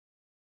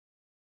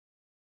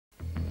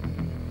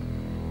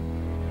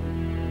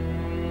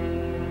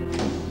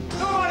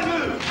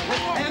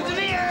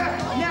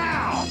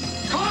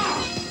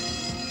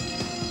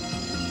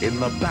in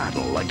the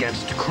battle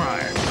against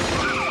crime.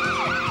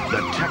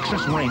 The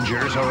Texas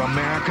Rangers are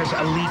America's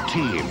elite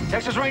team.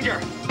 Texas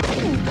Ranger!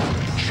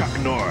 Chuck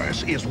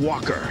Norris is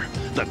Walker,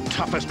 the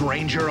toughest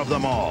Ranger of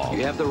them all.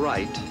 You have the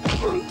right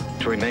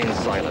to remain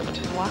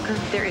silent. Walker,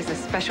 there is a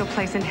special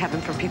place in heaven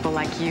for people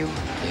like you.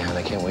 Yeah, and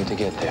I can't wait to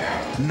get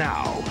there.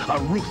 Now, a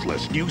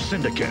ruthless new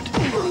syndicate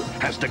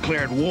has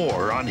declared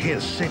war on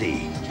his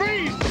city.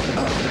 Freeze!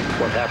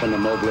 What happened to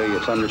Mowgli,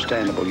 it's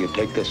understandable you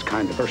take this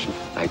kind of personal.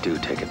 I do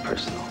take it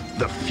personal.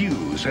 The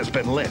fuse has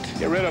been lit.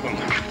 Get rid of him.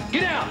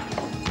 Get out!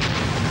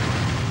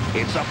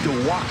 It's up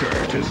to Walker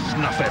to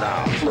snuff it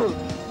out.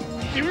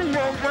 You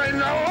broke my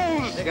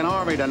nose! Take an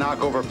army to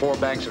knock over 4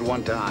 banks at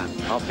one time.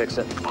 I'll fix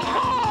it.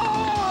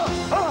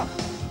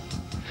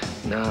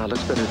 Nah,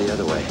 looks better the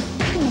other way.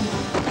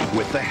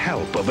 With the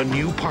help of a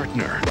new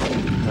partner.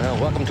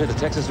 Well, welcome to the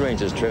Texas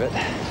Rangers, Trivet.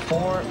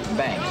 4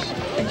 banks.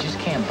 They just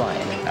can't buy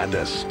it. And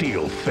a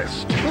steel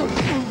fist.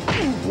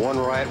 One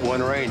Riot,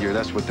 one Ranger.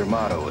 That's what their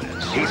motto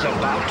is. He's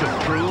about to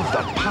prove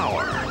the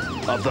power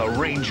of the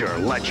Ranger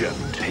legend.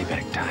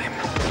 Payback time.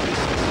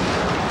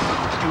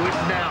 Do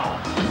it now.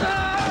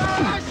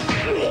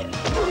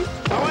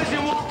 How is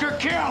it, Walker?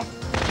 Kill!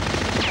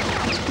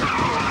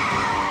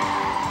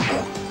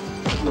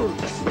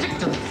 Stick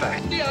to the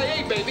fact.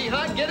 CIA, baby,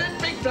 huh? Get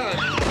it big time.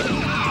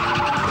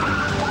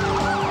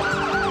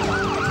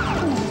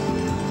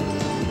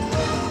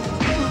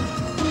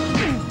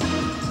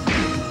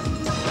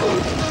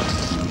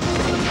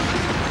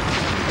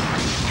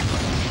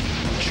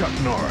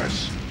 Chuck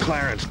Norris,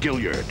 Clarence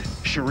Gilliard,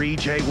 Cherie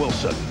J.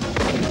 Wilson.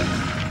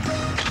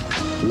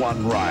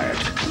 One Riot,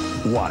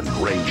 one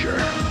Ranger.